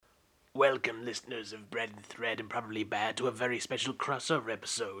Welcome, listeners of Bread and Thread and Probably Bad, to a very special crossover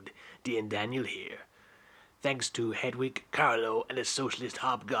episode. Dee and Daniel here. Thanks to Hedwig, Carlo, and a socialist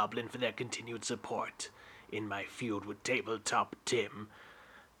hobgoblin for their continued support in my feud with Tabletop Tim,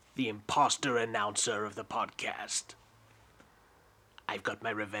 the imposter announcer of the podcast. I've got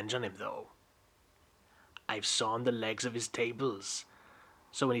my revenge on him, though. I've sawn the legs of his tables,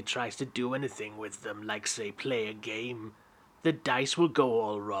 so when he tries to do anything with them, like, say, play a game, the dice will go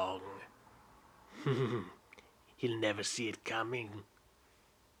all wrong. He'll never see it coming.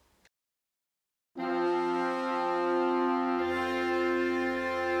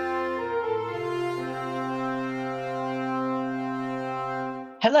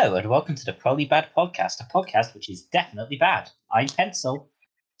 Hello and welcome to the Probably Bad podcast, a podcast which is definitely bad. I'm Pencil.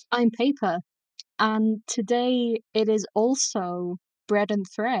 I'm Paper, and today it is also Bread and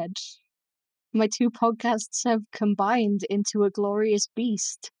Thread. My two podcasts have combined into a glorious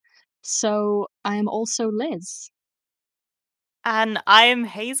beast, so I am also Liz. And I'm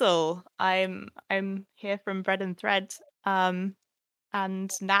Hazel. I'm here from Bread and Thread. And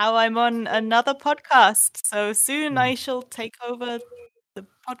now I'm on another podcast. So soon I shall take over the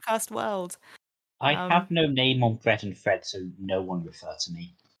podcast world. I have no name on Bread and Thread, so no one refer to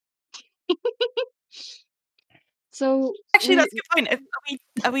me. So actually, that's a good point.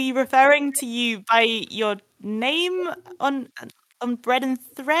 Are we referring to you by your name on Bread and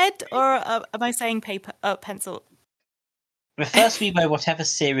Thread, or am I saying pencil? Refer to me by whatever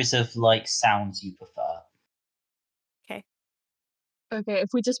series of sounds you prefer. Okay, if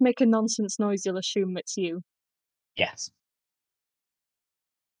we just make a nonsense noise, you'll assume it's you. Yes.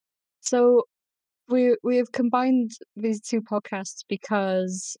 So we have combined these two podcasts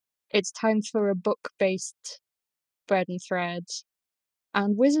because it's time for a book-based Bread and Thread.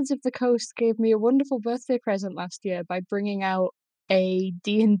 And Wizards of the Coast gave me a wonderful birthday present last year by bringing out a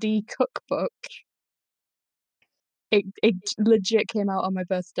D&D cookbook. It legit came out on my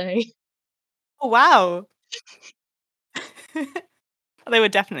birthday. Oh, wow. They were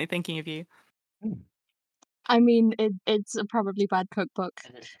definitely thinking of you. I mean, it's a probably bad cookbook.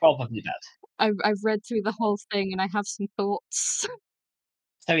 It's probably bad. I've read through the whole thing and I have some thoughts.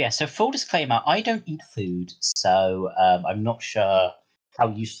 So full disclaimer, I don't eat food, so I'm not sure how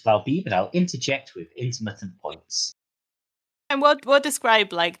useful I'll be, but I'll interject with intermittent points. And we'll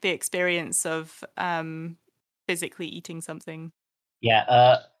describe the experience of physically eating something.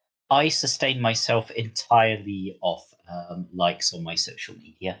 Yeah, I sustain myself entirely off likes on my social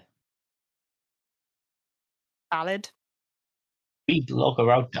media. Valid. Be blog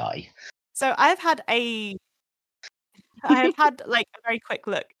or I'll die. So I have had a very quick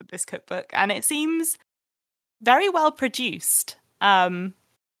look at this cookbook, and it seems very well produced. It's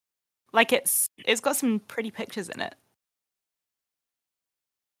got some pretty pictures in it.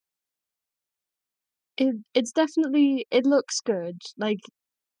 It's definitely, it looks good. I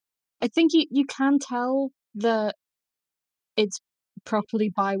think you can tell that it's properly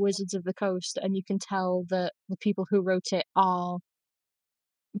by Wizards of the Coast, and you can tell that the people who wrote it are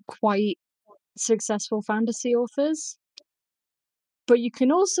quite successful fantasy authors. But you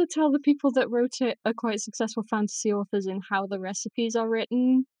can also tell the people that wrote it are quite successful fantasy authors in how the recipes are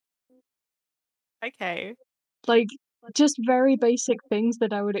written. Okay. Just very basic things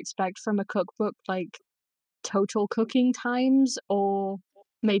that I would expect from a cookbook, like total cooking times or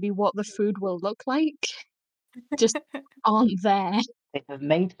maybe what the food will look like, just aren't there. They have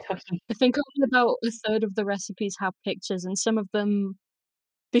made cooking. I think only about a third of the recipes have pictures, and some of them,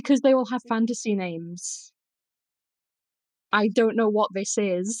 because they all have fantasy names, I don't know what this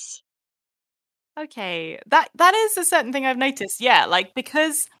is. Okay, that is a certain thing I've noticed. Yeah,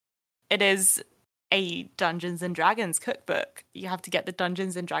 because it is a Dungeons and Dragons cookbook, you have to get the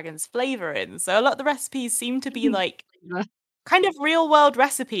Dungeons and Dragons flavor in. So a lot of the recipes seem to be kind of real world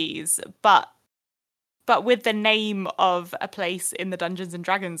recipes, but with the name of a place in the Dungeons and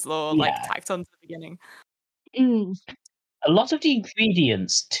Dragons lore tacked onto the beginning. A lot of the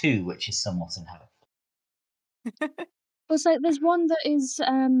ingredients too, which is somewhat unhelpful. There's one that is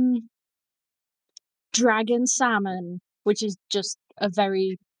dragon salmon, which is just a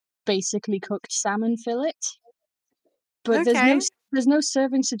very basically cooked salmon fillet. But there's no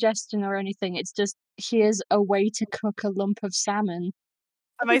serving suggestion or anything. It's just, here's a way to cook a lump of salmon.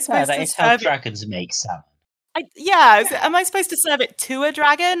 Am I supposed that to is how dragons make salmon. Am I supposed to serve it to a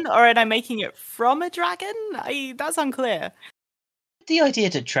dragon, or am I making it from a dragon? That's unclear. The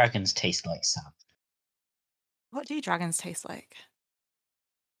idea that dragons taste like salmon. What do dragons taste like?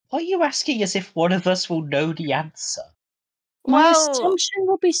 Why are you asking as if one of us will know the answer? My assumption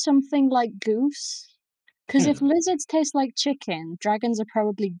will be something like goose, Because if lizards taste like chicken, dragons are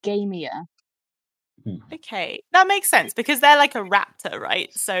probably gamier. Okay, that makes sense because they're like a raptor,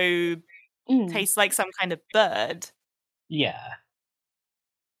 right? So tastes like some kind of bird. Yeah.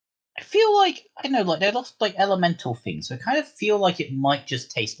 I feel like, I know, like, they're lots like elemental things, so I kind of feel like it might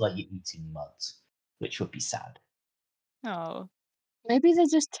just taste like you're eating mud, which would be sad. Oh. Maybe they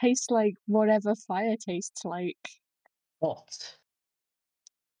just taste like whatever fire tastes like. What?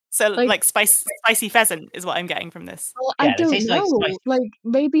 So, like spicy pheasant is what I'm getting from this. Well, Yeah, I they don't taste like know. spicy. Like,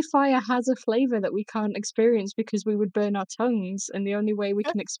 maybe fire has a flavor that we can't experience because we would burn our tongues, and the only way we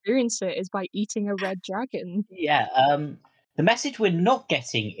can experience it is by eating a red dragon. Yeah, the message we're not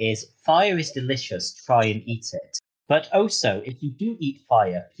getting is fire is delicious, try and eat it. But also, if you do eat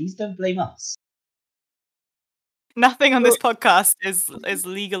fire, please don't blame us. Nothing on this podcast is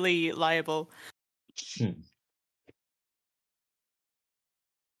legally liable.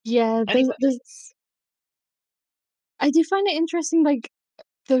 Yeah, Anyway. there's. I do find it interesting,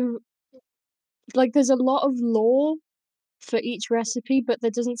 there's a lot of lore for each recipe, but there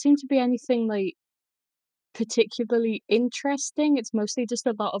doesn't seem to be anything like particularly interesting. It's mostly just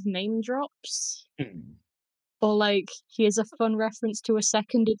a lot of name drops. Or like, here's a fun reference to a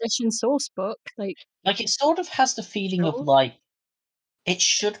second edition source book. Like it sort of has the feeling of Sure. like it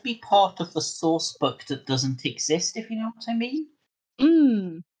should be part of the source book that doesn't exist, if you know what I mean.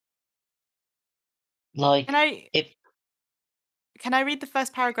 Like, Can I read the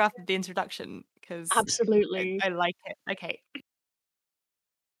first paragraph of the introduction? Because Absolutely. I like it. Okay.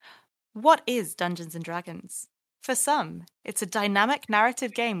 What is Dungeons and Dragons? For some, it's a dynamic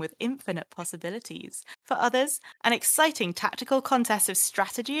narrative game with infinite possibilities. For others, an exciting tactical contest of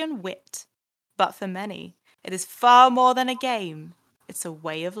strategy and wit. But for many, it is far more than a game. It's a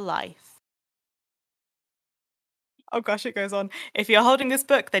way of life. Oh gosh, it goes on. If you're holding this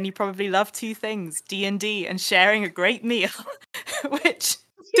book, then you probably love two things, D&D and sharing a great meal. Which,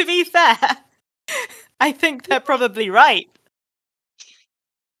 to be fair, I think they're probably right.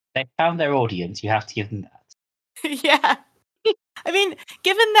 They found their audience, you have to give them that. Yeah. I mean,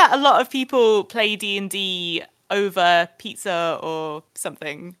 given that a lot of people play D&D over pizza or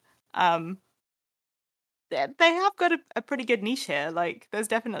something, they have got a pretty good niche here. Like, there's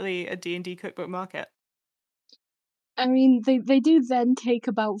definitely a D&D cookbook market. I mean, they do then take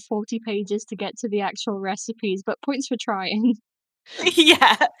about 40 pages to get to the actual recipes, but points for trying.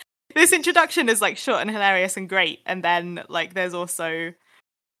 Yeah. This introduction is like short and hilarious and great, and then like there's also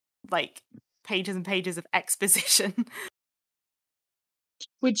like pages and pages of exposition.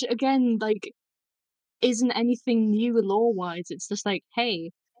 Which again, like, isn't anything new lore-wise. It's just like, hey,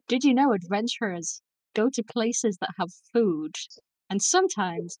 did you know adventurers go to places that have food? And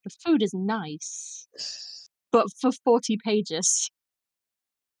sometimes the food is nice. But for 40 pages.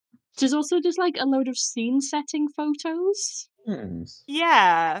 There's also just like a load of scene setting photos.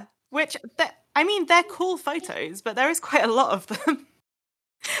 Yeah. Which, I mean, they're cool photos, but there is quite a lot of them.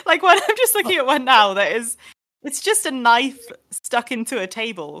 Like, one, I'm just looking at one now that is, it's just a knife stuck into a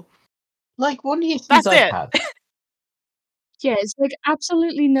table. Like, one of the issues That's I've it. had. Yeah, it's like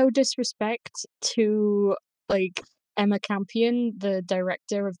absolutely no disrespect to like Emma Campion, the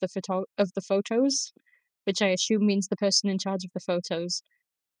director of the photos, which I assume means the person in charge of the photos.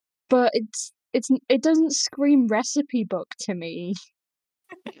 But it doesn't scream recipe book to me.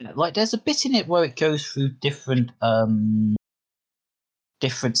 Like, there's a bit in it where it goes through different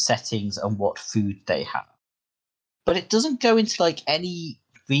settings and what food they have, but it doesn't go into like any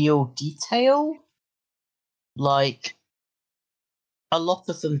real detail. Like, a lot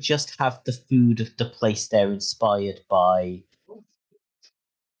of them just have the food of the place they're inspired by.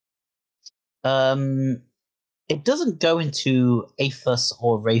 It doesn't go into Aethus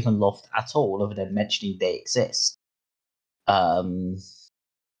or Ravenloft at all, other than mentioning they exist.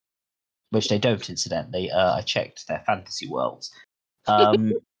 Which they don't, incidentally. I checked their fantasy worlds.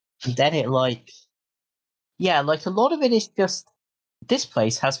 And then it like a lot of it is just this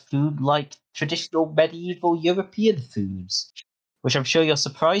place has food like traditional medieval European foods, which I'm sure you're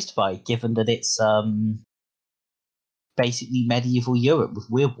surprised by, given that it's basically medieval Europe with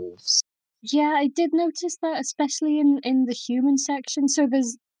werewolves. Yeah, I did notice that, especially in the human section. So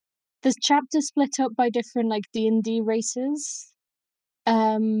there's chapters split up by different like D&D races.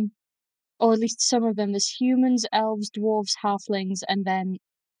 Or at least some of them. There's humans, elves, dwarves, halflings, and then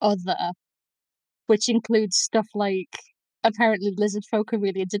other, which includes stuff like apparently lizard folk are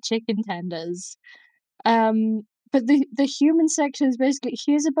really into chicken tenders. But the human section is basically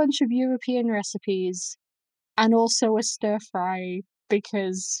here's a bunch of European recipes and also a stir fry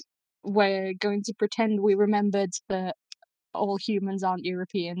because we're going to pretend we remembered that all humans aren't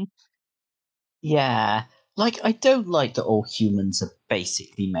European. Yeah, Like, I don't like that all humans are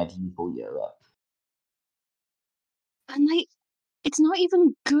basically medieval Europe. And like, it's not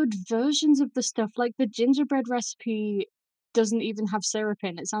even good versions of the stuff. Like the gingerbread recipe doesn't even have syrup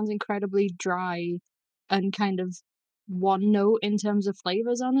in. It sounds incredibly dry and kind of one note in terms of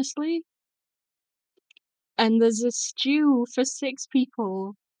flavors, honestly. And there's a stew for 6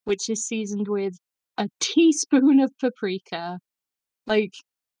 people, which is seasoned with a teaspoon of paprika. Like,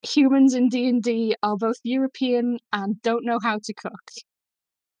 humans in D&D are both European and don't know how to cook.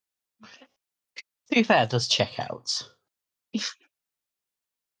 To be fair, it does check out.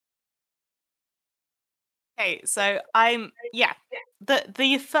 Okay, so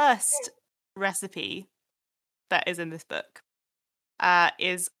the first recipe that is in this book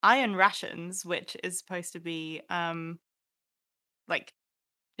is iron rations, which is supposed to be like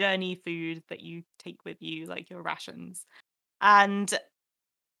journey food that you take with you, like your rations. And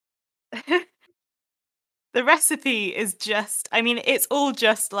the recipe is just, I mean, it's all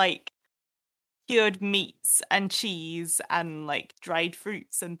just like cured meats and cheese and like dried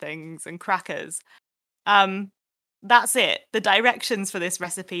fruits and things and crackers. That's it. The directions for this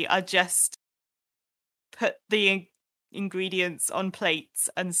recipe are just put the ingredients on plates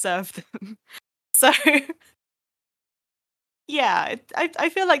and serve them. So yeah, I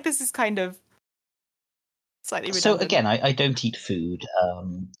feel like this is kind of slightly So redundant. again, I don't eat food,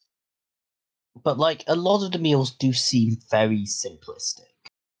 but like a lot of the meals do seem very simplistic.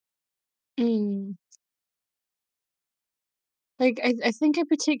 Mm. Like, I think I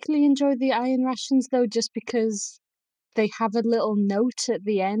particularly enjoy the iron rations, though, just because they have a little note at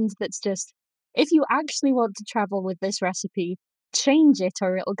the end that's just, if you actually want to travel with this recipe, change it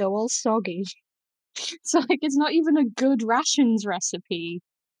or it'll go all soggy. So, like, it's not even a good rations recipe.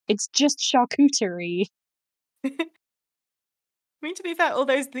 It's just charcuterie. I mean, to be fair, all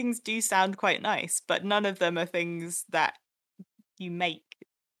those things do sound quite nice, but none of them are things that you make.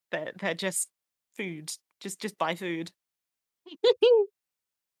 They're just food. Just buy food.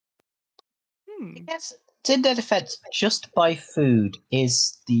 I guess, in their defense, just buy food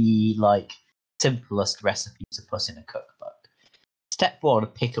is the like simplest recipe to put in a cookbook. Step 1,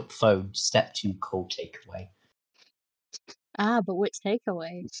 pick up phone. Step 2, call takeaway. But which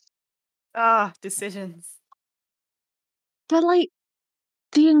takeaway? Decisions. But, like,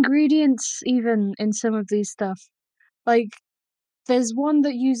 the ingredients, even in some of these stuff, like, there's one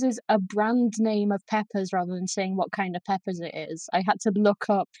that uses a brand name of peppers rather than saying what kind of peppers it is. I had to look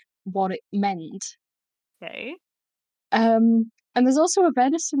up what it meant. Okay. And there's also a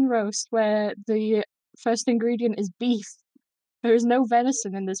venison roast where the first ingredient is beef. There is no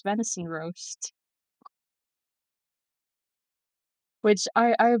venison in this venison roast. Which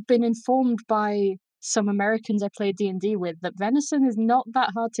I've been informed by some Americans I play D&D with that venison is not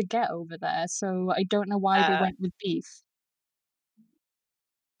that hard to get over there, so I don't know why they went with beef.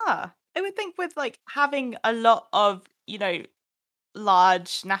 I would think with like having a lot of,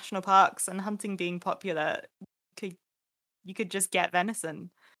 large national parks and hunting being popular, you could just get venison.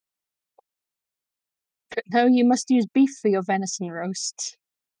 No, you must use beef for your venison roast.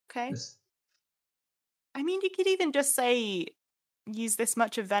 Okay. I mean, you could even just say use this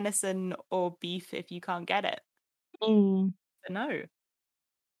much of venison or beef if you can't get it. Mm. But no.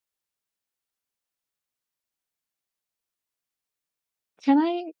 Can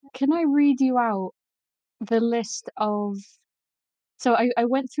I read you out the list of... So I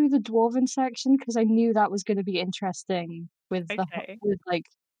went through the dwarven section because I knew that was going to be interesting with Okay. with like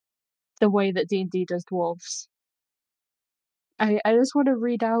the way that D&D does dwarves. I just want to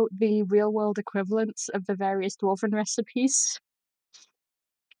read out the real world equivalents of the various dwarven recipes.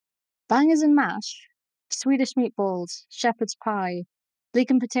 Bangers and mash, Swedish meatballs, shepherd's pie, leek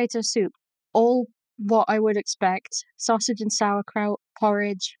and potato soup, all what I would expect, sausage and sauerkraut,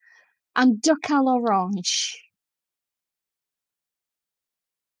 porridge, and duck à l'orange.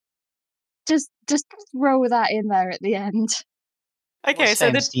 Just throw that in there at the end. Okay, Was so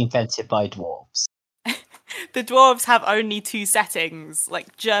famously invented by dwarves. the dwarves have only 2 settings,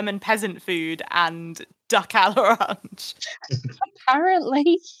 like German peasant food and duck à l'orange.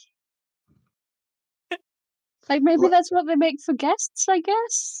 Apparently. Like, maybe Look- that's what they make for guests, I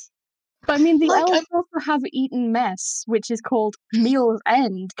guess. But I mean, the Like, elves also have eaten mess, which is called meal's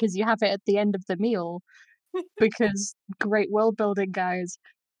end, because you have it at the end of the meal. Because great world building, guys.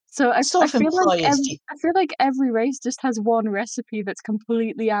 So I sort of feel like implies I feel like every race just has one recipe that's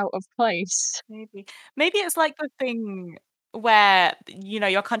completely out of place. Maybe it's like the thing where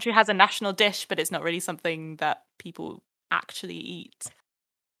your country has a national dish, but it's not really something that people actually eat.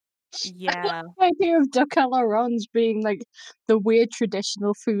 Yeah. The idea of duck à l'orange being like the weird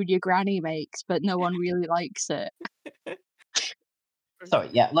traditional food your granny makes, but no one really likes it. Sorry,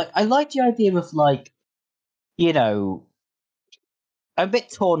 yeah, like I like the idea of like, you know, I'm a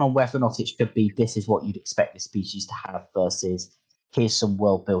bit torn on whether or not it should be this is what you'd expect the species to have versus here's some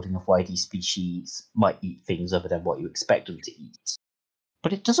world building of why these species might eat things other than what you expect them to eat.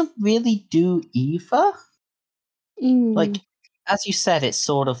 But it doesn't really do either. Like, as you said, it's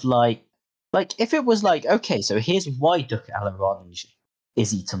sort of like if it was like, okay, so here's why duck à l'orange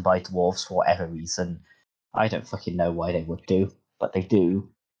is eaten by dwarves for whatever reason. I don't fucking know why they would do, but they do.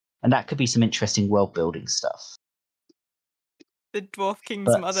 And that could be some interesting world building stuff. The Dwarf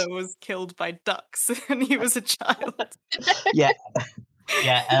King's But mother was killed by ducks when he was a child. yeah,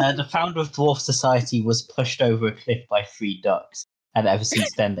 the founder of Dwarf Society was pushed over a cliff by 3 ducks, and ever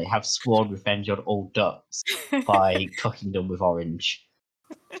since then they have sworn revenge on all ducks by cooking them with orange.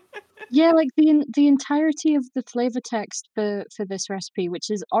 Yeah, like the entirety of the flavor text for this recipe, which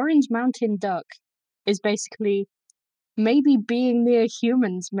is Orange Mountain Duck, is basically maybe being near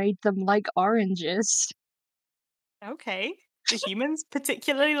humans made them like oranges. Okay. Do humans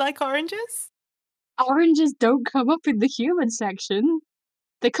particularly like oranges? Oranges don't come up in the human section.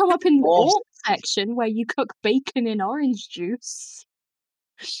 They come up in the Dwarves- orc section where you cook bacon in orange juice.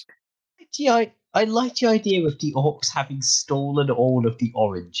 Yeah, I like the idea of the orcs having stolen all of the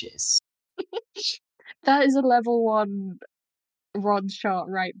oranges. That is a level 1 rod shot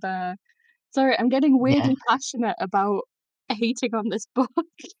right there. Sorry, I'm getting weirdly passionate about hating on this book.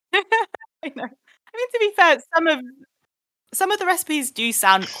 I know. I mean, to be fair, some of the recipes do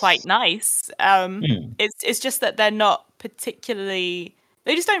sound quite nice. It's just that they're not particularly.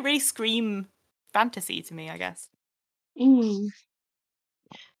 They just don't really scream fantasy to me, I guess.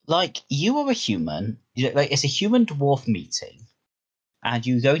 Like, you are a human, like it's a human dwarf meeting, and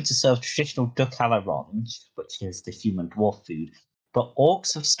you're going to serve traditional duck à l'orange, which is the human dwarf food, but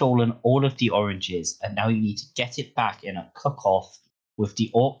orcs have stolen all of the oranges, and now you need to get it back in a cook-off with the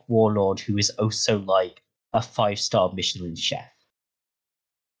orc warlord, who is also like a 5-star Michelin chef.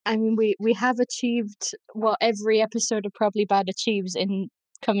 I mean, we have achieved what every episode of Probably Bad achieves in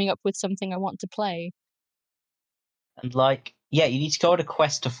coming up with something I want to play. And like, yeah, you need to go on a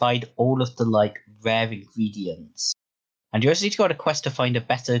quest to find all of the like rare ingredients. And you also need to go on a quest to find a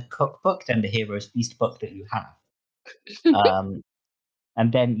better cookbook than the Hero's Feast book that you have.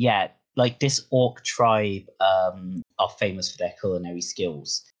 And then, yeah, like this orc tribe are famous for their culinary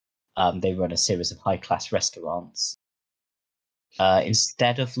skills. They run a series of high-class restaurants.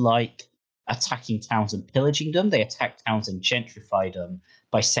 Instead of like attacking towns and pillaging them, they attack towns and gentrify them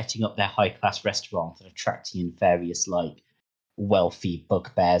by setting up their high-class restaurant and attracting in various like wealthy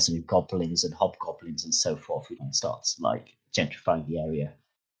bugbears and goblins and hobgoblins and so forth who then starts like gentrifying the area.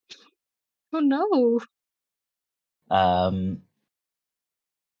 Oh no.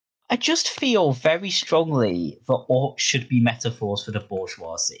 I just feel very strongly that orcs should be metaphors for the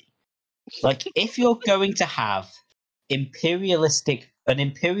bourgeoisie. Like, if you're going to have an imperialistic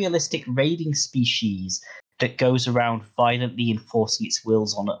raiding species that goes around violently enforcing its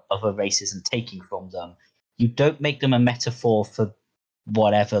wills on other races and taking from them, you don't make them a metaphor for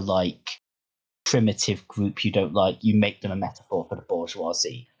whatever like primitive group you don't like. You make them a metaphor for the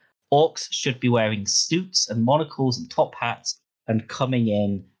bourgeoisie. Orcs should be wearing suits and monocles and top hats and coming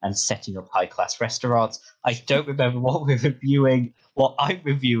in and setting up high-class restaurants. I don't remember what we're reviewing. What I'm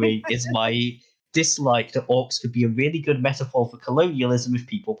reviewing is my dislike that orcs could be a really good metaphor for colonialism if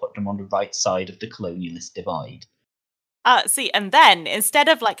people put them on the right side of the colonialist divide. See, and then instead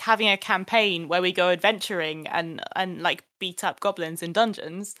of like having a campaign where we go adventuring and like beat up goblins in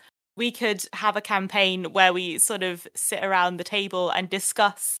dungeons, we could have a campaign where we sort of sit around the table and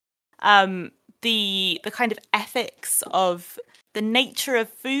discuss the kind of ethics of the nature of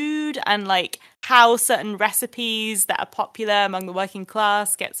food and like how certain recipes that are popular among the working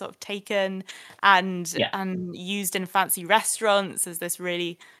class get sort of taken and used in fancy restaurants as this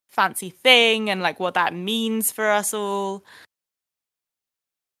really fancy thing, and like what that means for us all.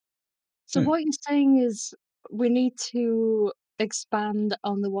 So what you're saying is we need to expand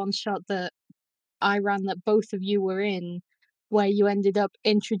on the one shot that I ran that both of you were in, where you ended up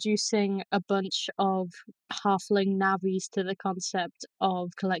introducing a bunch of halfling navies to the concept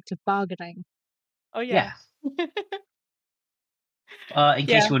of collective bargaining. Oh yeah. In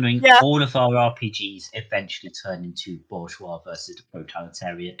case you're wondering, all of our RPGs eventually turn into bourgeois versus the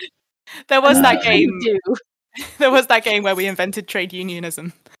proletariat. There was that game. Do. There was that game where we invented trade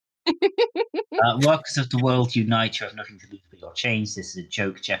unionism. Workers of the world unite. You have nothing to lose but your chains. This is a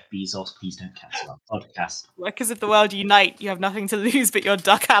joke, Jeff Bezos. Please don't cancel our podcast. Workers of the world unite. You have nothing to lose but your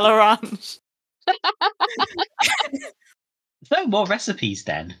duck à l'orange. No more recipes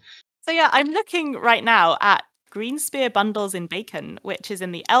then. So yeah, I'm looking right now at green spear bundles in bacon, which is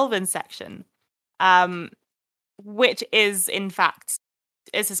in the Elven section, which is in fact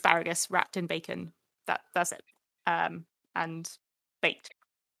is asparagus wrapped in bacon. That's it, and baked.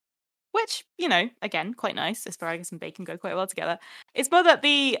 Which, you know, again, quite nice. Asparagus and bacon go quite well together. It's more that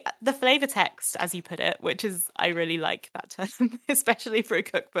the flavor text, as you put it, which is I really like that term, especially for a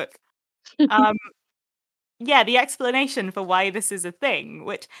cookbook. Yeah, the explanation for why this is a thing,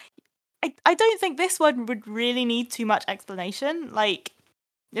 which I don't think this one would really need too much explanation. Like,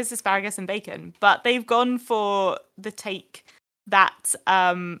 it's asparagus and bacon, but they've gone for the take that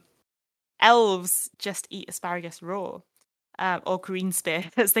elves just eat asparagus raw, or green spear,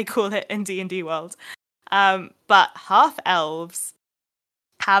 as they call it in D&D world. But half elves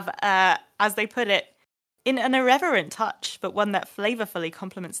have, as they put it, in an irreverent touch, but one that flavorfully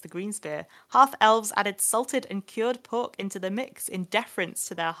complements the green spear, half elves added salted and cured pork into the mix in deference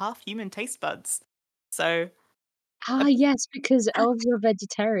to their half-human taste buds. So, yes, because elves are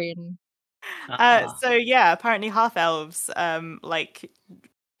vegetarian. so yeah, apparently half elves,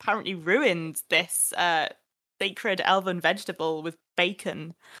 apparently ruined this sacred elven vegetable with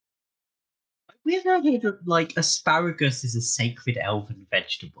bacon. We've heard that, like, asparagus is a sacred elven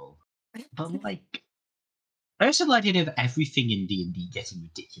vegetable, but like, I also like the idea of everything in D&D getting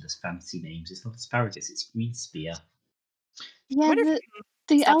ridiculous fancy names. It's not asparagus; it's green spear. Yeah,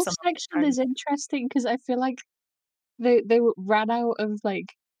 the slap elf some on section the is interesting because I feel like they ran out of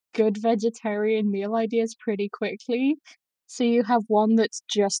like good vegetarian meal ideas pretty quickly. So you have one that's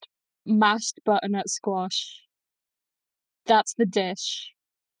just mashed butternut squash. That's the dish.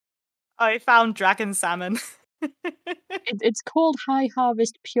 I found dragon salmon. It's called High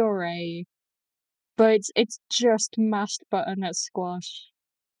Harvest Puree, but it's just mashed butternut squash.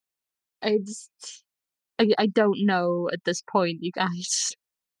 I don't know at this point, you guys.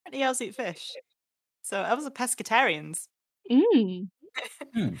 Apparently elves eat fish. So elves are pescatarians. I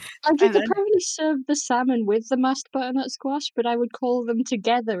I could learned- probably serve the salmon with the mashed butternut squash, but I would call them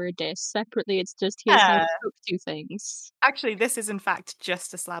together a dish. Separately, it's just here's how to cook two things. Actually, this is in fact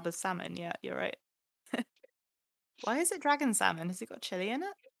just a slab of salmon. Yeah, you're right. Why is it dragon salmon? Has it got chili in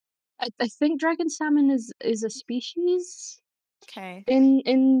it? I think dragon salmon is a species Okay.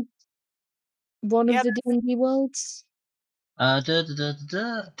 in one Yeah, of the D&D worlds.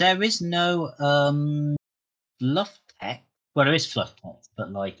 There is no fluff text. Well, there is fluff text,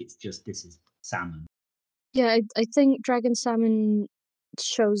 but like, it's just this is salmon. Yeah, I think dragon salmon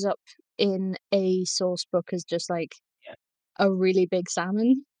shows up in a source book as just like a really big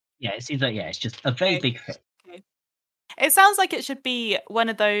salmon. Yeah, it seems like it's just a very big fish. Okay. It sounds like it should be one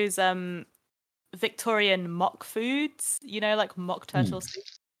of those Victorian mock foods, you know, like mock turtle soup,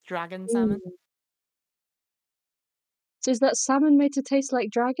 dragon salmon. So is that salmon made to taste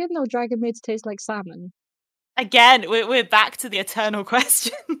like dragon or dragon made to taste like salmon? Again, we're back to the eternal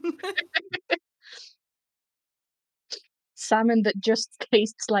question. Salmon that just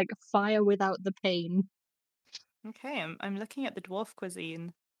tastes like fire without the pain. Okay, I'm looking at the dwarf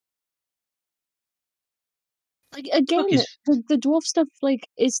cuisine. Like again, the dwarf stuff like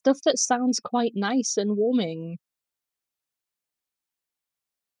is stuff that sounds quite nice and warming.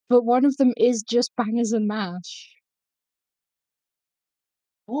 But one of them is just bangers and mash.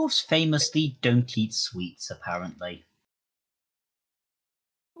 Dwarves famously don't eat sweets, apparently.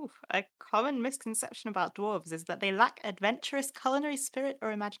 Oof, a common misconception about dwarves is that they lack adventurous culinary spirit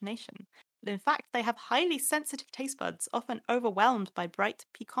or imagination. But in fact, they have highly sensitive taste buds, often overwhelmed by bright,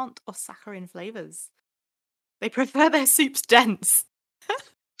 piquant, or saccharine flavors. They prefer their soups dense.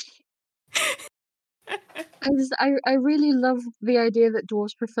 I really love the idea that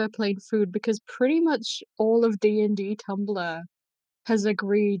dwarves prefer plain food because pretty much all of D&D Tumblr has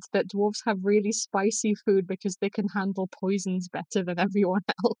agreed that dwarves have really spicy food because they can handle poisons better than everyone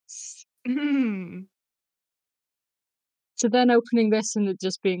else. So then opening this and it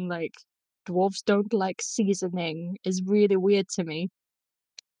just being like, dwarves don't like seasoning is really weird to me.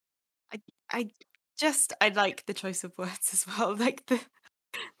 I like the choice of words as well. Like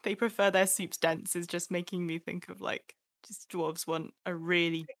they prefer their soups dense is just making me think of like just dwarves want a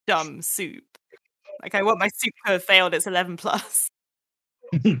really dumb soup. Like I want my soup to have failed. It's 11 plus.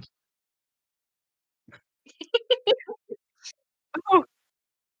 Oh.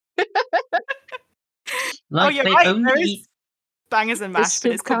 Like, you're they right. only There is eat bangers and mash,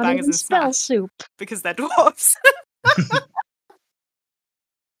 but it's called can't bangers even and spell smash soup because they're dwarves.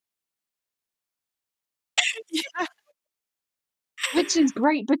 Which is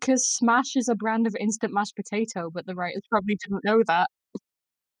great because Smash is a brand of instant mashed potato, but the writers probably didn't know that.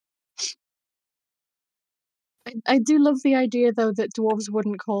 I do love the idea, though, that dwarves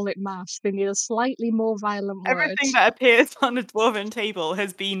wouldn't call it mash. They need a slightly more violent word. Everything that appears on a dwarven table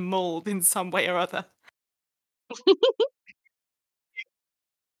has been mauled in some way or other.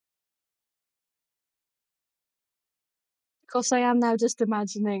 Of course, I am now just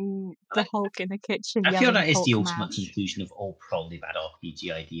imagining the Hulk in a kitchen I feel yelling that is the Hulk ultimate mash, conclusion of all probably bad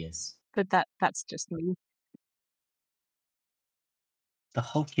RPG ideas. but that's just me. The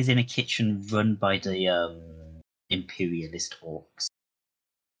Hulk is in a kitchen run by the imperialist orcs.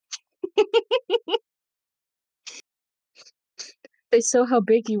 They saw how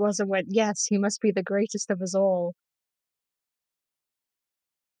big he was and went, yes, he must be the greatest of us all.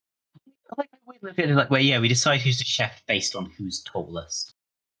 I like we live in like where we decide who's the chef based on who's tallest.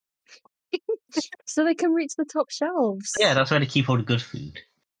 So they can reach the top shelves. Yeah, that's where they keep all the good food.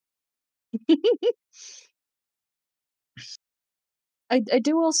 I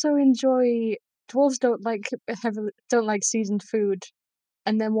do also enjoy dwarves don't like seasoned food,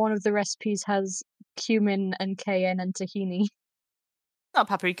 and then one of the recipes has cumin and cayenne and tahini. It's not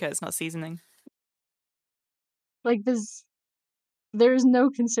paprika, it's not seasoning. Like there is no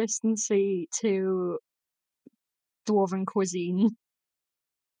consistency to dwarven cuisine.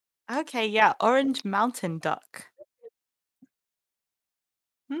 Okay, yeah, orange mountain duck.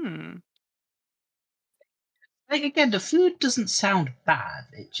 Like again, the food doesn't sound bad.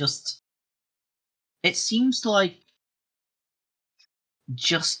 It seems like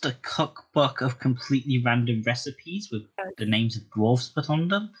just a cookbook of completely random recipes with the names of dwarves put on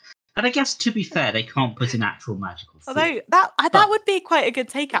them. And I guess to be fair, they can't put in actual magical food. Although that would be quite a good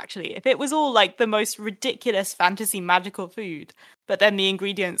take actually, if it was all like the most ridiculous fantasy magical food, but then the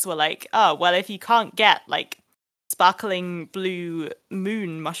ingredients were like, oh well, if you can't get like sparkling blue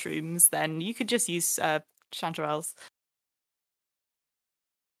moon mushrooms, then you could just use chanterelles.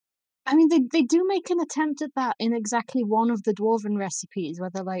 I mean, they do make an attempt at that in exactly one of the dwarven recipes, where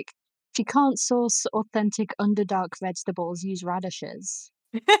they're like, if you can't source authentic Underdark vegetables, use radishes.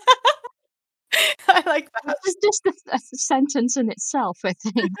 I like that. It's just a sentence in itself, I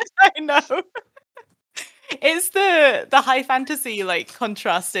think. I know. It's the high fantasy like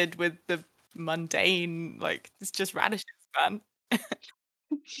contrasted with the mundane, like it's just radishes, man.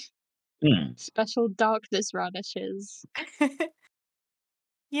 Special darkness radishes.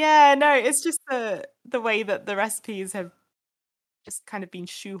 Yeah, no, it's just the way that the recipes have just kind of been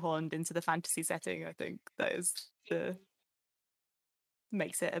shoehorned into the fantasy setting. I think that is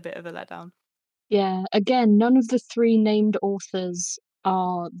makes it a bit of a letdown. Yeah, again, none of the three named authors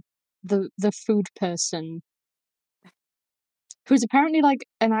are the food person, who's apparently like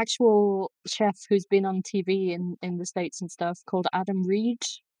an actual chef who's been on TV in the States and stuff, called Adam Reed.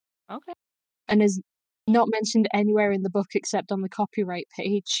 Okay. And is not mentioned anywhere in the book except on the copyright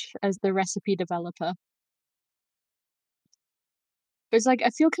page as the recipe developer. It's like,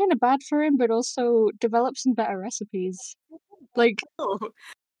 I feel kind of bad for him, but also develop some better recipes. Like, Oh.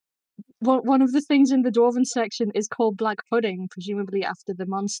 one of the things in the Dwarven section is called black pudding, presumably after the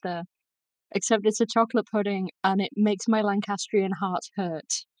monster. Except it's a chocolate pudding, and it makes my Lancastrian heart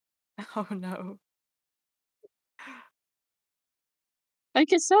hurt. Oh no.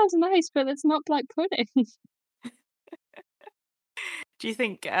 Like, it sounds nice, but it's not black pudding. Do you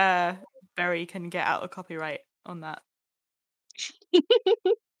think Berry can get out a copyright on that?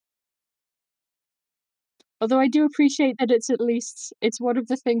 Although I do appreciate that it's one of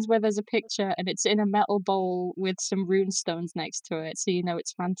the things where there's a picture and it's in a metal bowl with some rune stones next to it, so you know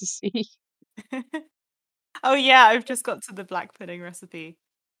it's fantasy. Oh yeah, I've just got to the black pudding recipe.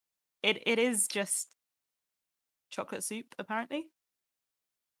 It is just chocolate soup, apparently.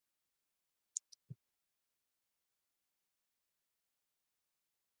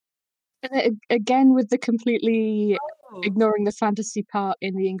 And again, with the completely Oh. ignoring the fantasy part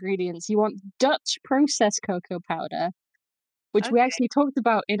in the ingredients, you want Dutch processed cocoa powder, which we Okay. actually talked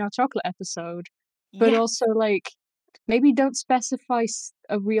about in our chocolate episode, but Yeah, also like maybe don't specify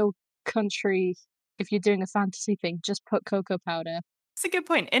a real country if you're doing a fantasy thing. Just put cocoa powder. that's a good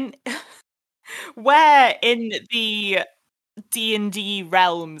point. In where in the D&D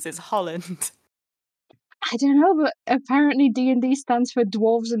realms is Holland? I don't know, but apparently D&D stands for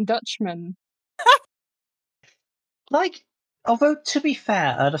dwarves and Dutchmen. Like, although to be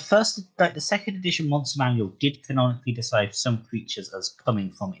fair, the second edition Monster Manual did canonically decide some creatures as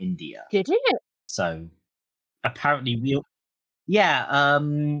coming from India. Did it? So apparently,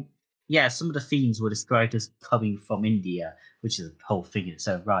 yeah, some of the themes were described as coming from India, which is a whole thing in its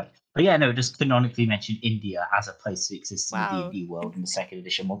own right. But yeah, no, it just canonically mentioned India as a place that exists in the Wow. D&D world in the second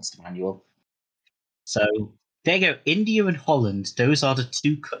edition Monster Manual. So there you go. India and Holland, those are the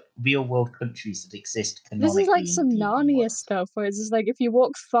two real-world countries that exist canonically This is like in some the D&D Narnia world. stuff, where it's just like if you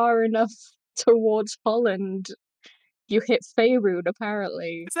walk far enough towards Holland, you hit Faerun,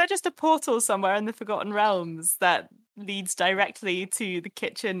 apparently. Is there just a portal somewhere in the Forgotten Realms that leads directly to the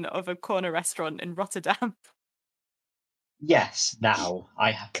kitchen of a corner restaurant in Rotterdam? Yes, now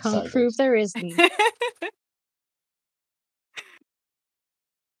I have Can't decided. prove there isn't.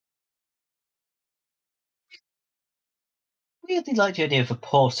 Really like the idea of a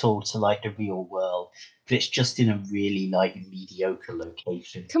portal to like the real world, but it's just in a really like mediocre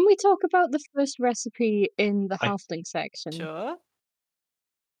location. Can we talk about the first recipe in the halfling section? Sure.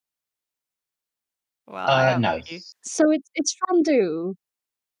 Well, I No. outrank you. So it's fondue,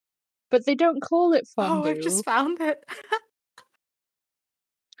 but they don't call it fondue. Oh, I've just found it.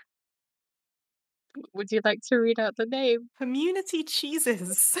 Would you like to read out the name? Community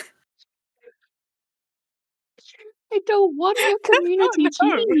cheeses. I don't want your community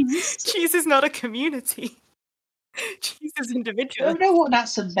no. cheese. Cheese is not a community. Cheese is I individual. don't know what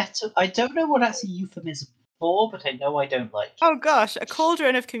that's I don't know what that's a euphemism for, but I know I don't like it. Oh gosh, a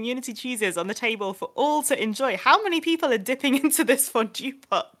cauldron of community cheeses on the table for all to enjoy. How many people are dipping into this fondue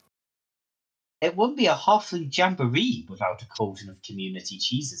pot? It wouldn't be a halfling jamboree without a cauldron of community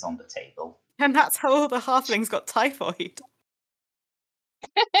cheeses on the table. And that's how all the halflings got typhoid.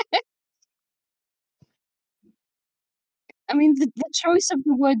 I mean, the choice of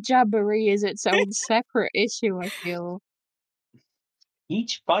the word jamboree is its own separate issue, I feel.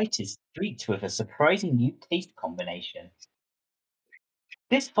 Each bite is streaked with a surprising new taste combination.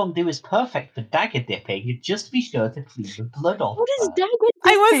 This fondue is perfect for dagger dipping. Just be sure to clean the blood off. What is first. dagger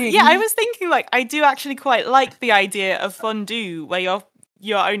dipping? I was thinking like I do actually quite like the idea of fondue where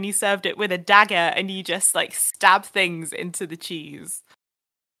you're only served it with a dagger and you just like stab things into the cheese.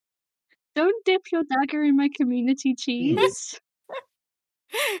 Don't dip your dagger in my community cheese.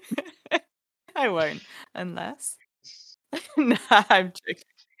 I won't, unless. No, I'm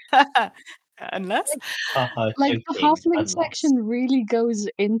joking. Unless. Like the halfling unless. section really goes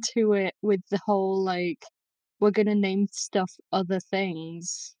into it with the whole like we're gonna name stuff other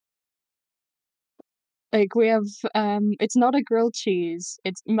things. Like we have it's not a grilled cheese,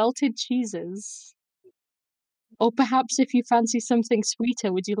 it's melted cheeses. Or perhaps if you fancy something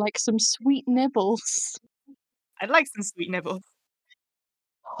sweeter, would you like some sweet nibbles? I'd like some sweet nibbles.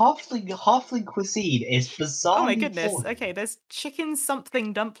 Halfling cuisine is bizarrely Oh my goodness. important. Okay, there's chicken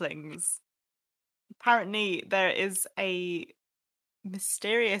something dumplings. Apparently there is a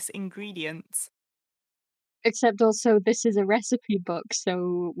mysterious ingredient. Except also this is a recipe book,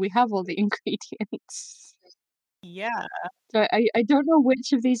 so we have all the ingredients. Yeah. So I don't know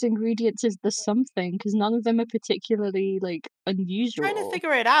which of these ingredients is the something, because none of them are particularly like unusual. Trying to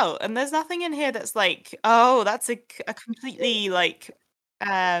figure it out, and there's nothing in here that's like, oh, that's a completely like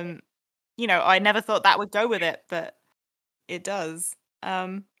you know, I never thought that would go with it, but it does. Yeah,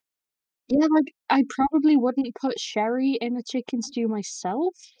 like I probably wouldn't put sherry in a chicken stew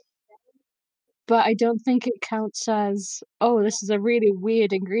myself, but I don't think it counts as, oh, this is a really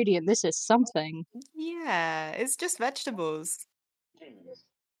weird ingredient, this is something. Yeah, it's just vegetables.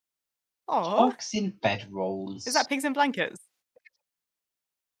 Oh, Hogs in bedrolls. is that pigs in blankets?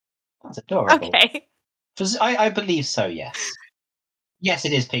 That's adorable. Okay. I believe so, yes. Yes,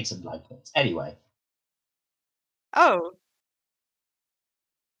 it is pigs and blankets. Anyway. Oh.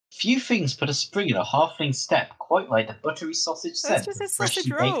 Few things put a spring in a halfling step quite like the buttery sausage That's scent just of a sausage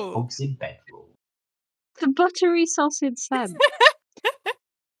freshly baked roll. hogs in bedroll. The buttery sausage scent.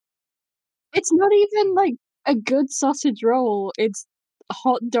 It's not even like a good sausage roll, it's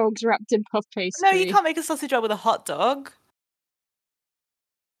hot dogs wrapped in puff pastry. No, you can't make a sausage roll with a hot dog.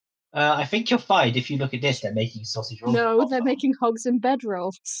 I think you'll find if you look at this, they're making sausage rolls. No, they're making hogs in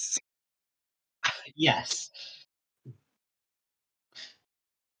bedrolls. Yes.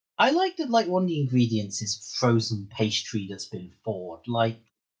 I like that. Like one of the ingredients is frozen pastry that's been thawed. Like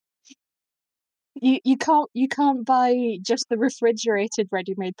you can't buy just the refrigerated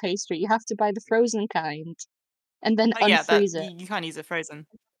ready-made pastry. You have to buy the frozen kind, and then unfreeze it. You can't use it frozen.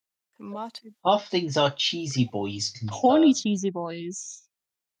 Tomato. halflings are cheesy boys. Horny cheesy boys.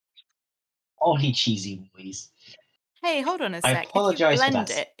 Horny cheesy boys. Hey, hold on a I sec. apologize If for you blend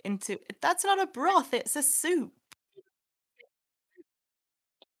that. it into that's not a broth, it's a soup.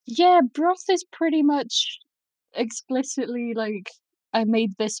 Yeah, broth is pretty much explicitly like I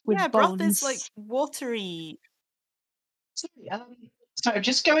made this with Yeah, bones. broth is like watery. So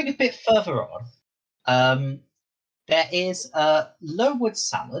just going a bit further on, there is Lowood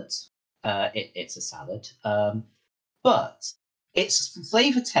salad. It's a salad, but its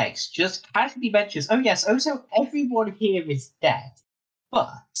flavor text just casually mentions, "Oh yes, also everyone here is dead."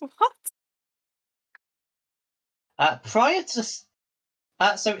 But What? prior to, so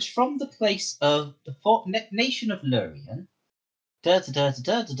it's from the place of the nation of Lurien. Prior to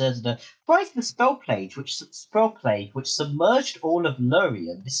the spell plague which submerged all of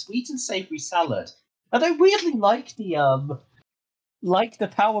Lurien, this sweet and savory salad. And I weirdly like the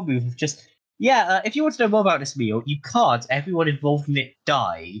power move of just if you want to know more about this meal, you can't. Everyone involved in it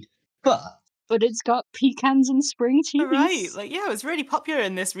died, but it's got pecans and spring cheese. Right, it was really popular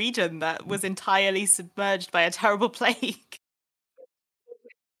in this region that was entirely submerged by a terrible plague.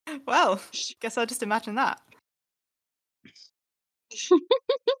 Well, guess I'll just imagine that.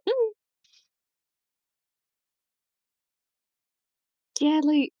 Yeah,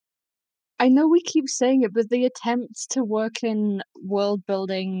 I know we keep saying it, but the attempts to work in world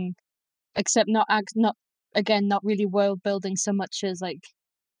building, except not really world building so much as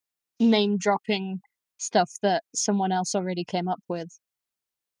name dropping stuff that someone else already came up with.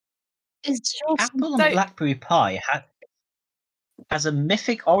 It's just apple and blackberry pie has a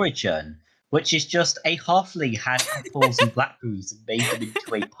mythic origin, which is just a halfling had apples and blackberries and made them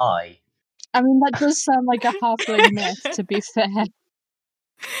into a pie. I mean, that does sound like a halfling myth, to be fair.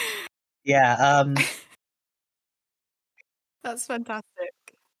 Yeah, That's fantastic.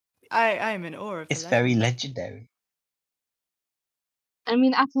 I'm in awe of it's the very legend. legendary. I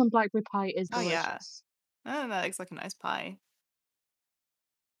mean, apple and blackberry pie is Oh, yeah. delicious. Oh, that looks like a nice pie.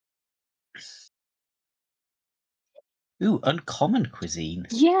 Ooh, uncommon cuisine.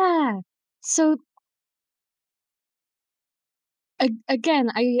 Yeah. So again,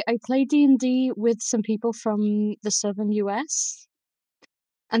 I play D&D with some people from the southern US,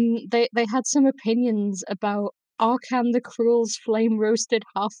 and they had some opinions about Arkham the Cruel's flame roasted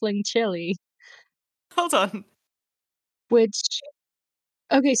halfling chili, Hold on. which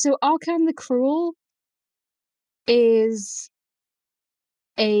so Arkham the Cruel is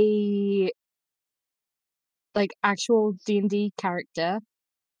a actual D&D character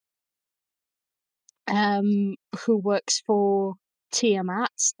who works for Tiamat,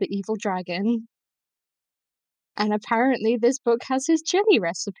 the evil dragon. And apparently this book has his chili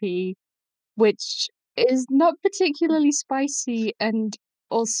recipe, which is not particularly spicy and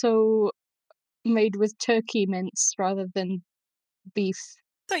also made with turkey mince rather than beef.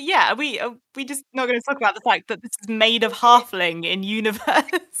 So yeah, are we just not going to talk about the fact that this is made of halfling in universe?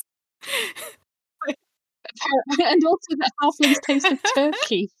 And also that halflings taste of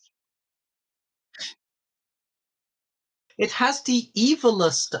turkey. It has the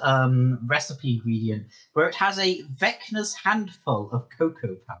evilest recipe ingredient, where it has a Vecna's handful of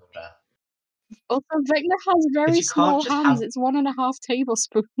cocoa powder. Also, Vecna has very you small can't just hands. have- It's 1.5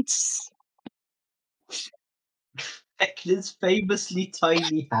 tablespoons. Vecna's famously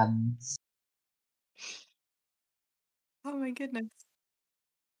tiny hands. Oh my goodness.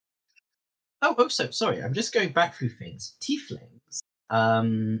 Oh, so sorry. I'm just going back through things. Tieflings,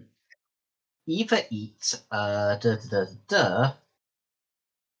 either eat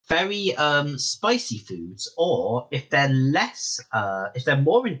very spicy foods, or if they're if they're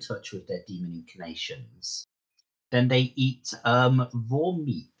more in touch with their demon inclinations, then they eat raw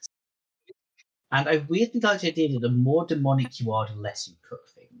meat. And I weirdly like the idea that the more demonic you are, the less you cook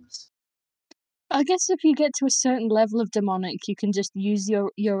things. I guess if you get to a certain level of demonic, you can just use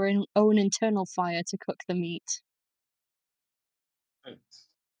your own internal fire to cook the meat.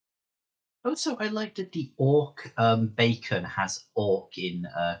 Also, I like that the orc bacon has orc in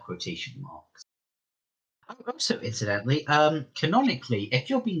quotation marks. Also, incidentally, canonically, if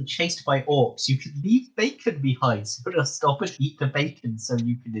you're being chased by orcs, you can leave bacon behind, so they'll stop and eat the bacon so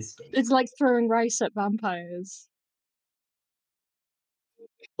you can escape. It's like throwing rice at vampires.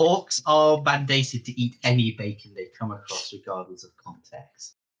 Orcs are mandated to eat any bacon they come across, regardless of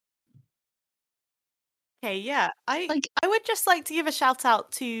context. Okay, yeah. I would just like to give a shout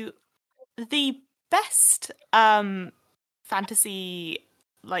out to the best fantasy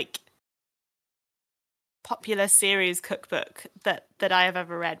popular series cookbook that I have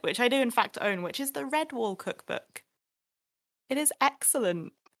ever read, which I do in fact own, which is the Redwall cookbook. It is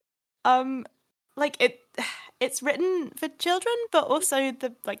excellent. It's written for children, but also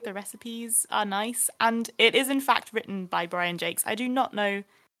the recipes are nice, and it is in fact written by Brian Jakes. I do not know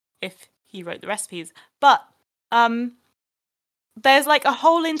if he wrote the recipes, but there's a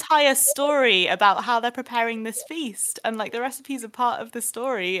whole entire story about how they're preparing this feast, and the recipes are part of the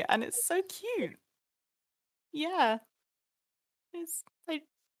story, and it's so cute. Yeah. It's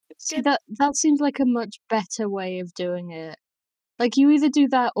See, good. that seems like a much better way of doing it. Like, you either do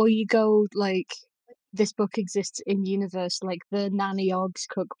that or you go, like, this book exists in universe, like the Nanny Oggs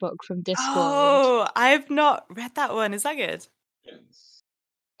cookbook from Discworld. Oh, I've not read that one. Is that good?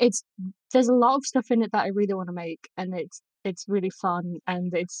 There's a lot of stuff in it that I really want to make, and it's really fun,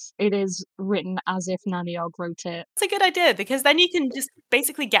 and it is written as if Nanny Ogg wrote it. It's a good idea, because then you can just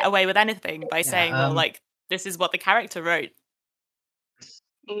basically get away with anything by saying, well, like, this is what the character wrote.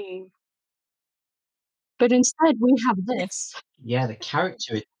 But instead, we have this. Yeah, the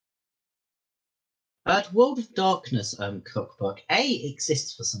character. The World of Darkness cookbook, A,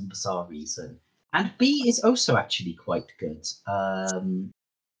 exists for some bizarre reason, and B, is also actually quite good.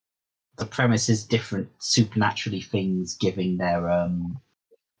 The premise is different supernaturally things giving their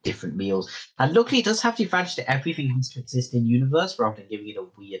different meals. And luckily, it does have the advantage that everything has to exist in universe rather than giving it a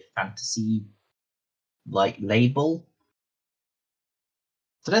weird fantasy like label.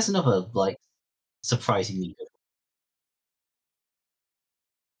 So that's another like surprisingly good.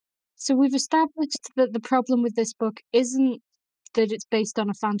 So we've established that the problem with this book isn't that it's based on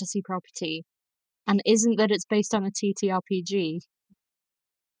a fantasy property, and isn't that it's based on a TTRPG,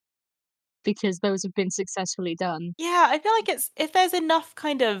 because those have been successfully done. Yeah, I feel like if there's enough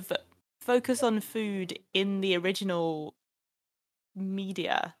kind of focus on food in the original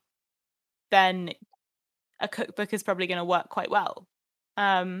media, then a cookbook is probably going to work quite well.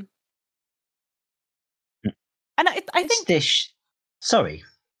 And I think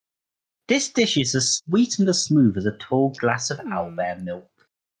This dish is as sweet and as smooth as a tall glass of owlbear milk.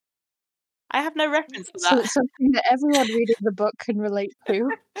 I have no reference for So that. it's something that everyone reading the book can relate to.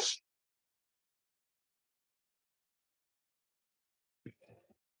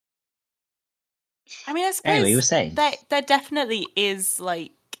 I mean, I suppose Anyway, you were saying there definitely is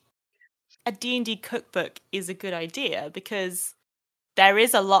like a D&D cookbook is a good idea, because there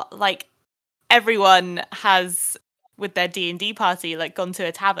is a lot, like, everyone has with their D&D party like gone to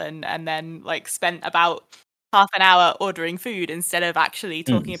a tavern and then like spent about half an hour ordering food instead of actually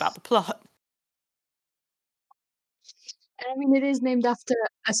talking about the plot. I mean, it is named after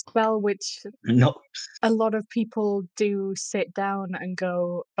a spell which a lot of people do sit down and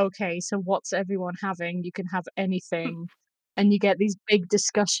go, okay, so what's everyone having? You can have anything. And you get these big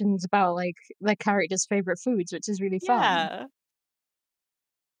discussions about like their characters' favorite foods, which is really fun. Yeah.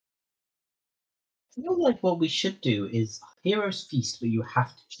 I feel like what we should do is Heroes Feast, but you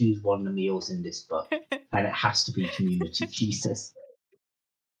have to choose one of the meals in this book, and it has to be community cheeses.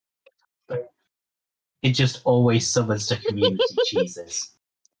 It just always summons the community cheeses.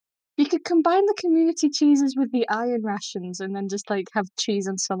 You could combine the community cheeses with the iron rations and then just like have cheese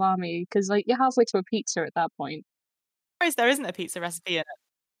and salami, because like you're halfway to a pizza at that point. There isn't a pizza recipe in it.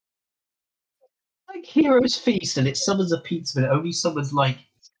 Like Heroes Feast, and it summons a pizza, but it only summons like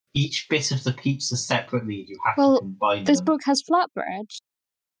each bit of the pizza separately. You have to combine this them. book has flatbread,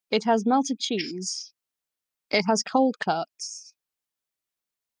 it has melted cheese, it has cold cuts.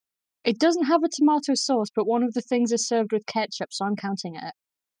 It doesn't have a tomato sauce, but one of the things is served with ketchup, so I'm counting it.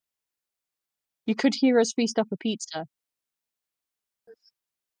 You could Heroes Feast up a pizza.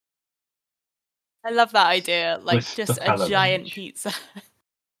 I love that idea, like With just the a giant range. pizza.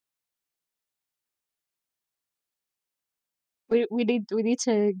 We need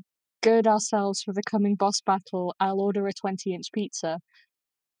to gird ourselves for the coming boss battle. I'll order a 20-inch pizza.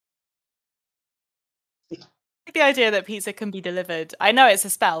 The idea that pizza can be delivered. I know it's a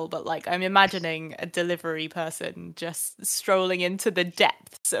spell, but like I'm imagining a delivery person just strolling into the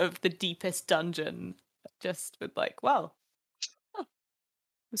depths of the deepest dungeon, just with like, well, it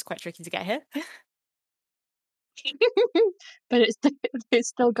was quite tricky to get here. But it's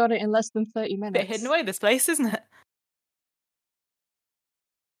still got it in less than 30 minutes. Bit hidden away, this place, isn't it?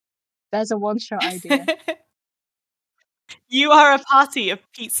 There's a one-shot idea. You are a party of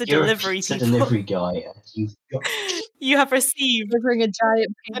pizza You're delivery a pizza people. delivery guy, and you've got... You have received delivering a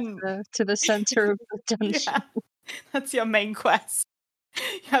giant pizza to the center of the dungeon. Yeah, that's your main quest.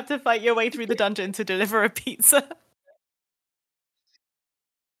 You have to fight your way through the dungeon to deliver a pizza.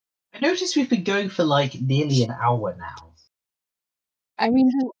 I noticed we've been going for like nearly an hour now. I mean,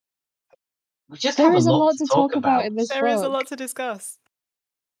 We just there have is a a lot lot to to talk about in this There book. is a lot to discuss.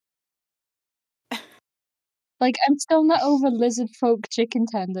 Like, I'm still not over lizard folk chicken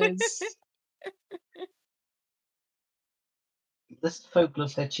tenders. Lizard folk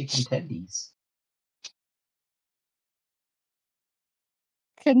love their chicken tendies.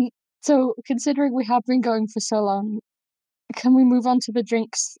 So, considering we have been going for so long, can we move on to the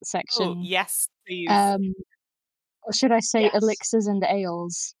drinks section? Oh, yes, please. Or should I say Yes. elixirs and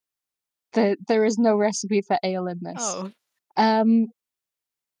ales? There is no recipe for ale in this. Oh.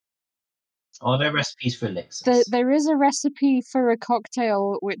 Are there recipes for elixirs? There is a recipe for a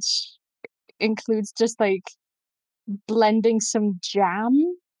cocktail which includes just like blending some jam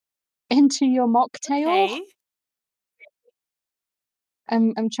into your mocktail. Okay.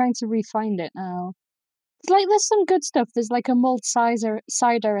 I'm trying to re-find it now. It's like there's some good stuff. There's like a mulled cider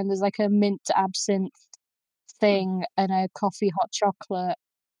and there's like a mint absinthe thing and a coffee hot chocolate.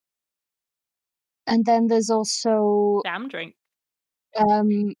 And then there's also Jam drink.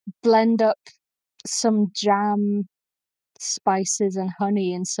 blend up some jam, spices and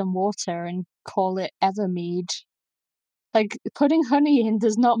honey in some water and call it Evermead. Like, putting honey in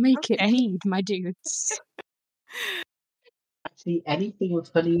does not make it Okay. mead, my dudes. Actually, anything with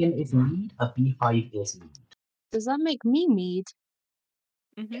honey in is mead. A beehive is mead. Does that make me mead?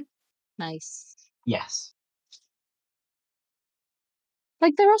 Mhm. Nice. Yes.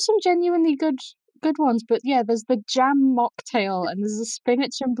 Like, there are some genuinely good ones, but yeah, there's the jam mocktail and there's a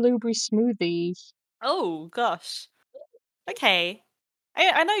spinach and blueberry smoothie. Oh gosh. Okay.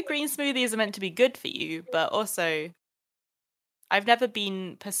 I know green smoothies are meant to be good for you, but also I've never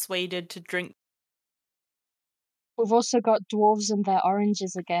been persuaded to drink. We've also got dwarves and their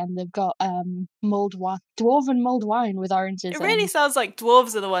oranges again. They've got dwarven mulled wine with oranges. It really sounds like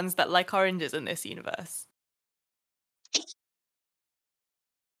dwarves are the ones that like oranges in this universe.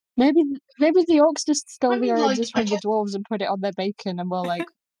 Maybe the orcs just stole I mean, the like, oranges I from the guess- dwarves and put it on their bacon, and were like,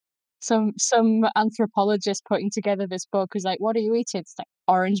 some anthropologist putting together this book was like, "What are you eating?" It's like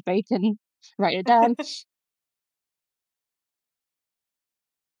orange bacon. Write it down.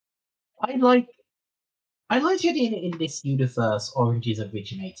 I like it in this universe. Oranges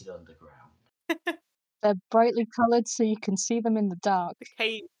originated underground. They're brightly coloured, so you can see them in the dark.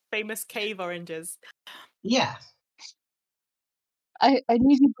 Famous cave oranges. Yeah. I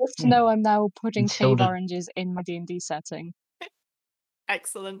need you both to know I'm now putting Until cave the- oranges in my D&D setting.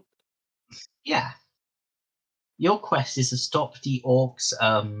 Excellent. Yeah. Your quest is to stop the orcs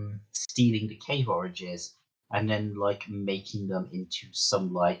stealing the cave oranges and then like making them into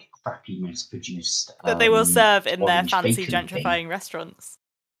some like crappy mass produced That they will serve in their orange fancy bacon gentrifying thing. restaurants.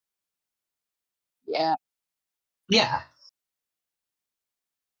 Yeah. Yeah.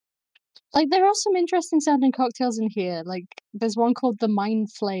 Like, there are some interesting sounding cocktails in here. Like, there's one called the Mind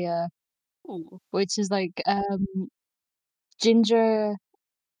Flayer, Ooh. which is like ginger,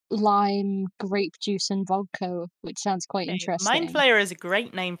 lime, grape juice, and vodka, which sounds quite Okay. interesting. Mind Flayer is a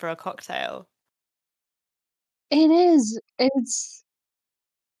great name for a cocktail. It is. It's.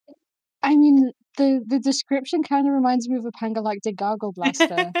 I mean, the description kind of reminds me of a Pangalactic Gargle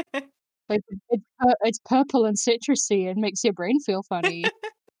Blaster. Like, it's purple and citrusy and makes your brain feel funny.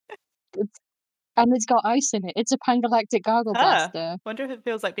 And it's got ice in it. It's a Pangalactic Gargle Blaster. Wonder if it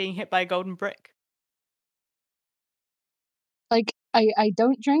feels like being hit by a golden brick. Like, I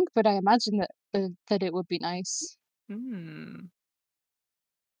don't drink, but I imagine that it would be nice. Hmm.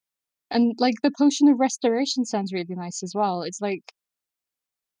 And like the potion of restoration sounds really nice as well. It's like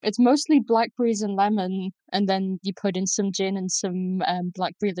it's mostly blackberries and lemon, and then you put in some gin and some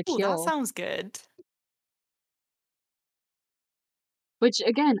blackberry Ooh, liqueur. that sounds good. Which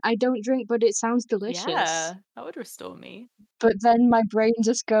again, I don't drink, but it sounds delicious. Yeah, that would restore me. But then my brain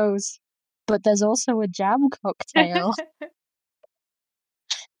just goes, but there's also a jam cocktail.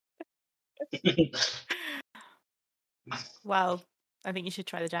 Well, I think you should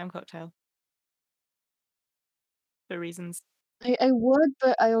try the jam cocktail. For reasons. I would,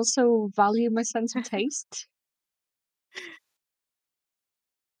 but I also value my sense of taste.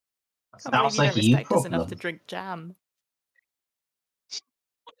 Can't believe Sounds you like don't a you respect us enough to problem. drink jam.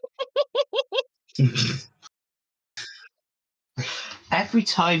 Every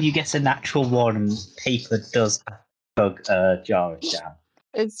time you get a natural one, paper does bug a jar of jam.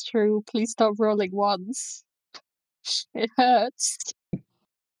 It's true. Please stop rolling ones. It hurts.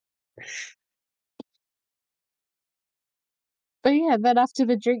 But yeah, then after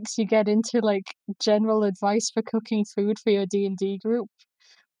the drinks, you get into like general advice for cooking food for your D&D group.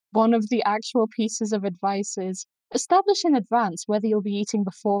 One of the actual pieces of advice is establish in advance whether you'll be eating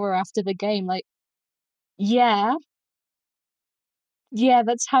before or after the game. Like, yeah,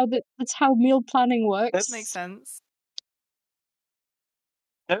 that's how meal planning works. That makes sense.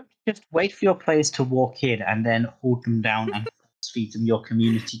 Don't just wait for your players to walk in and then hold them down and feed them your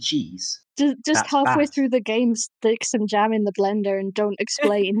community cheese. Just That's halfway bad. through the game, stick some jam in the blender and don't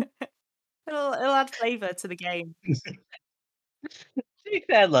explain. It'll add flavour to the game. To be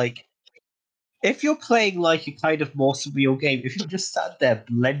fair, like, if you're playing like a kind of more surreal game, if you're just sat there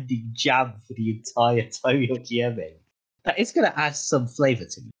blending jam for the entire time you're GMing, that is going to add some flavour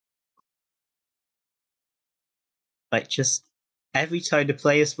to it. Like, just every time the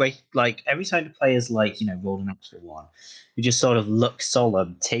players roll an extra one, you just sort of look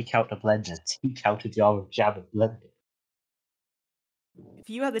solemn, take out the blender, take out a jar of jam and blend it. If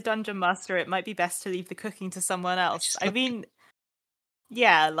you are the dungeon master, it might be best to leave the cooking to someone else. I mean,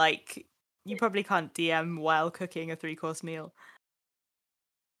 yeah, like, you probably can't DM while cooking a 3-course meal.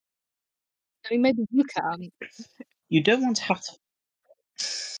 I mean, maybe you can. You don't want to have to.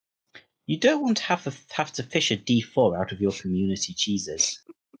 You don't want to have to fish a D4 out of your community cheeses.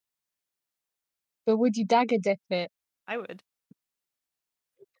 But would you dagger dip it? I would.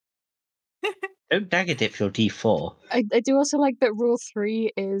 Don't dagger dip your D4. I do also like that rule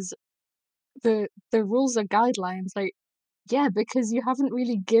 3 is the rules are guidelines. Like, yeah, because you haven't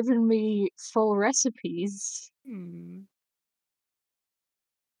really given me full recipes.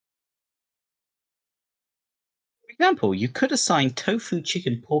 For example, you could assign tofu,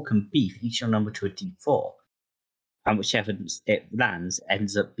 chicken, pork, and beef each number to a D4, and whichever it lands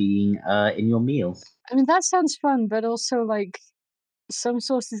ends up being in your meal. I mean, that sounds fun, but also, like, some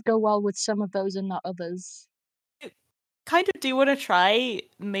sauces go well with some of those and not others. Kind of do want to try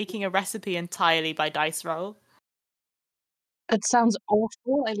making a recipe entirely by dice roll. It sounds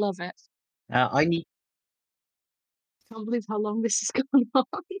awful. I love it. I Can't believe how long this has gone on.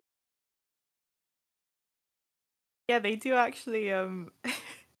 Yeah, they do actually.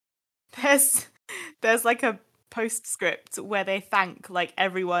 There's like a postscript where they thank like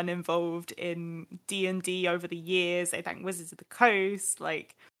everyone involved in D&D over the years. They thank Wizards of the Coast,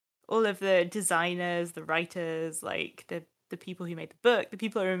 like all of the designers, the writers, like the people who made the book, the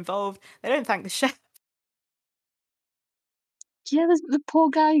people who are involved. They don't thank the chef. Yeah, the poor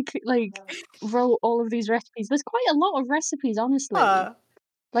guy like wrote all of these recipes. There's quite a lot of recipes, honestly.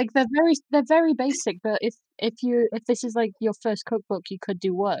 Like they're very basic, but if this is like your first cookbook, you could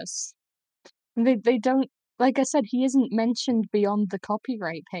do worse. They don't, like I said, he isn't mentioned beyond the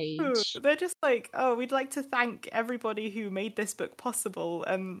copyright page. They're just like, oh, we'd like to thank everybody who made this book possible,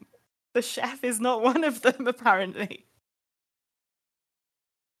 and the chef is not one of them, apparently.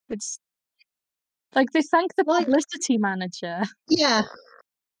 It's like they thank the publicity manager. Yeah.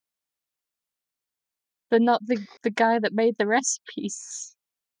 But not the guy that made the recipes.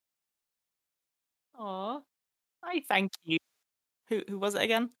 Aw, I thank you. Who was it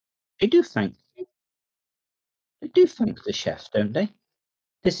again? They do thank the chef, don't they?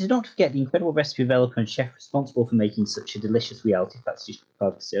 This is not to forget the incredible recipe developer and chef responsible for making such a delicious reality that's just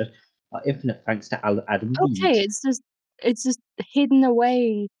absurd. Our infinite thanks to Adam Reed. Okay, it's just hidden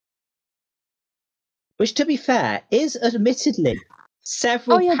away. Which, to be fair, is admittedly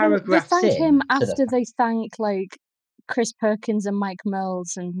several paragraphs they thank him in. after they thank like Chris Perkins and Mike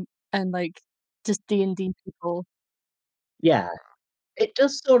Mills and like just D&D people. Yeah. It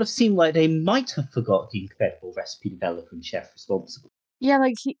does sort of seem like they might have forgot the incredible recipe developer and chef responsible. Yeah,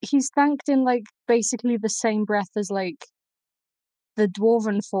 like he's thanked in like basically the same breath as like the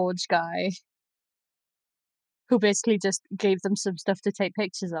Dwarven Forge guy, who basically just gave them some stuff to take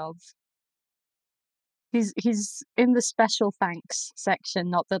pictures of. He's in the special thanks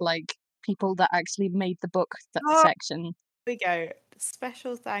section, not the like people that actually made the book section. There we go.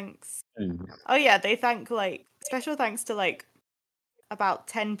 Special thanks. Oh yeah, they thank like special thanks to like about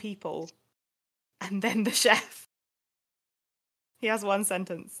 10 people, and then the chef. He has one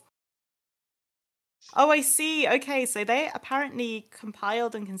sentence. Oh, I see. Okay, so they apparently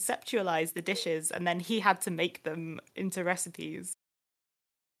compiled and conceptualized the dishes, and then he had to make them into recipes.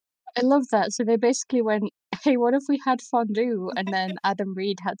 I love that. So they basically went, hey, what if we had fondue? And then Adam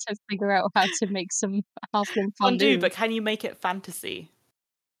Reed had to figure out how to make some halfling fondue. But can you make it fantasy?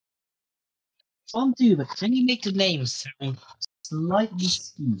 Fondue, but can you make the name sound slightly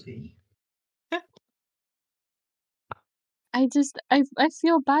skeevy? I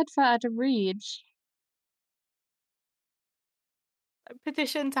feel bad for Adam Reed. A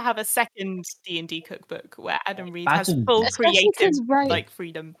petition to have a second D&D cookbook where Adam Reed has full creative like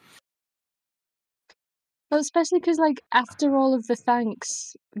freedom. Well, especially because like after all of the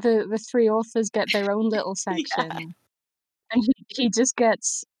thanks, the 3 authors get their own little section, Yeah. and he just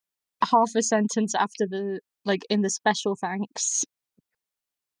gets half a sentence after the like in the special thanks.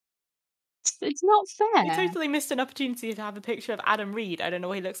 It's not fair. We totally missed an opportunity to have a picture of Adam Reed. I don't know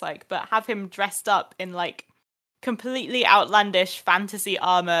what he looks like, but have him dressed up in like completely outlandish fantasy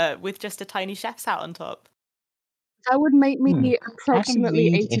armor with just a tiny chef's hat on top. That would make me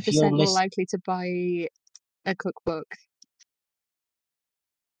approximately 80% more likely to buy a cookbook.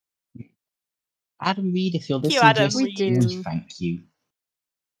 Adam Reed, if you're listening to this, thank you.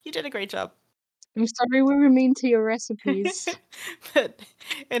 You did a great job. I'm sorry we were mean to your recipes. But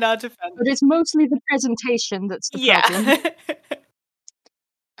in our defense... But it's mostly the presentation that's the problem.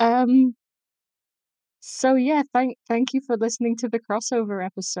 So yeah, thank you for listening to the crossover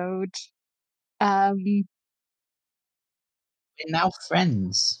episode. We're now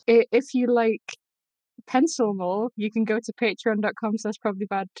friends. If you like pencil more, you can go to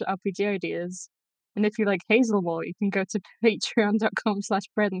patreon.com/probablybadrpgideas. And if you like Hazel more, you can go to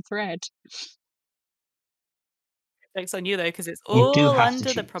patreon.com/breadandthread. Joke's on you though, because it's You do all have to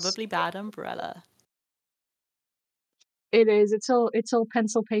under the choose. Probably Bad umbrella. It is. It's all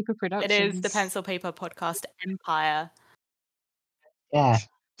Pencil Paper Productions. It is the Pencil Paper Podcast Empire. Yeah.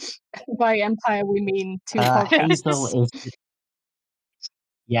 By empire, we mean two podcasts.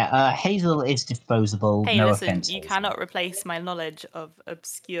 Hazel is disposable. Hey, No listen, offense. you Hazel. cannot replace my knowledge of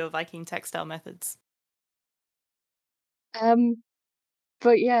obscure Viking textile methods.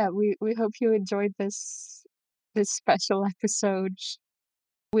 But yeah, we hope you enjoyed this special episode.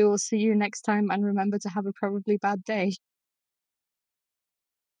 We will see you next time, and remember to have a probably bad day.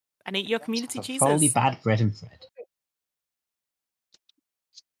 And eat your community cheeses. Probably bad bread and thread.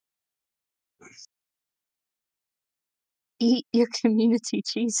 Eat your community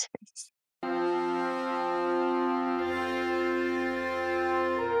cheeses.